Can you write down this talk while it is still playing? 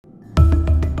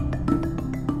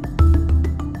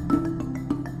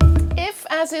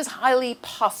as is highly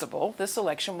possible this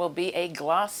election will be a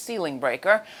glass ceiling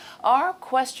breaker, our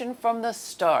question from the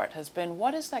start has been,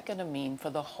 what is that going to mean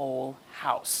for the whole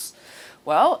House?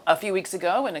 Well, a few weeks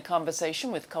ago in a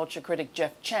conversation with culture critic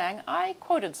Jeff Chang, I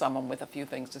quoted someone with a few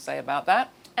things to say about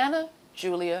that, Anna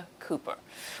Julia Cooper.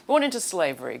 Born into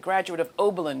slavery, graduate of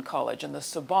Oberlin College and the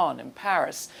Sorbonne in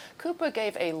Paris, Cooper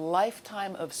gave a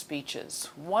lifetime of speeches,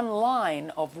 one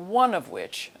line of one of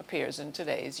which appears in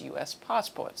today's U.S.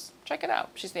 passports. Check it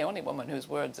out. She's the only woman whose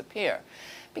words appear.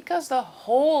 Because the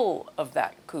whole of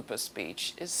that Cooper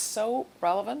speech is so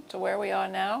relevant to where we are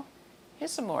now,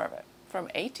 here's some more of it. From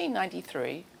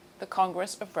 1893, the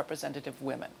Congress of Representative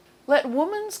Women. Let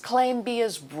woman's claim be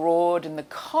as broad in the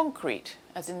concrete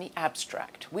as in the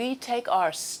abstract. We take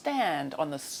our stand on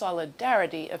the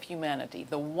solidarity of humanity,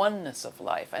 the oneness of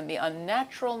life, and the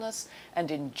unnaturalness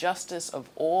and injustice of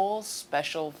all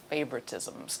special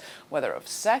favoritisms, whether of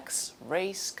sex,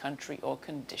 race, country, or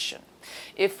condition.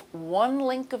 If one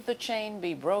link of the chain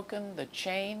be broken, the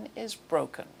chain is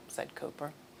broken, said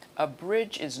Cooper. A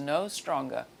bridge is no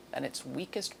stronger than its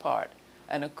weakest part,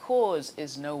 and a cause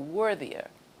is no worthier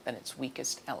than its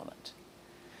weakest element.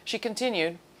 She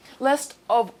continued, lest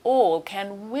of all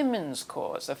can women's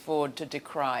cause afford to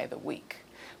decry the weak.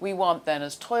 We want then,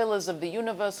 as toilers of the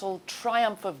universal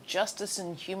triumph of justice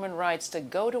and human rights, to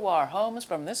go to our homes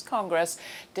from this Congress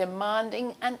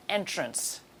demanding an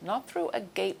entrance, not through a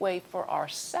gateway for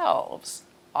ourselves,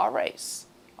 our race,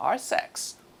 our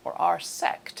sex, or our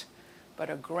sect, but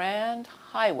a grand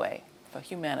highway for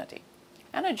humanity.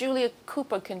 Anna Julia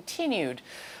Cooper continued,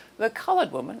 the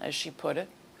colored woman, as she put it,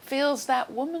 feels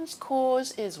that woman's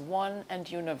cause is one and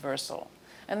universal,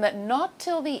 and that not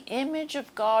till the image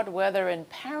of God, whether in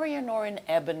Parian or in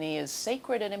ebony, is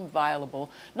sacred and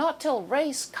inviolable, not till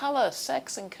race, color,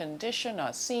 sex, and condition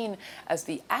are seen as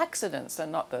the accidents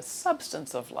and not the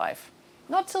substance of life,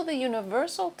 not till the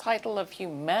universal title of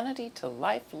humanity to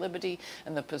life, liberty,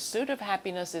 and the pursuit of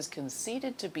happiness is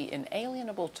conceded to be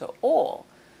inalienable to all,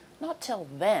 not till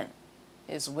then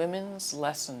is women's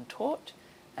lesson taught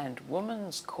and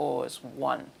woman's cause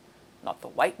won. Not the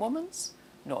white woman's,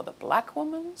 nor the black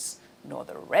woman's, nor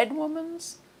the red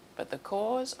woman's, but the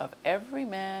cause of every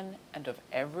man and of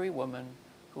every woman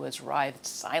who has writhed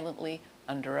silently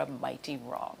under a mighty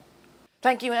wrong.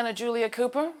 Thank you, Anna Julia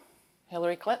Cooper,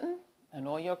 Hillary Clinton, and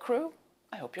all your crew.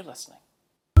 I hope you're listening.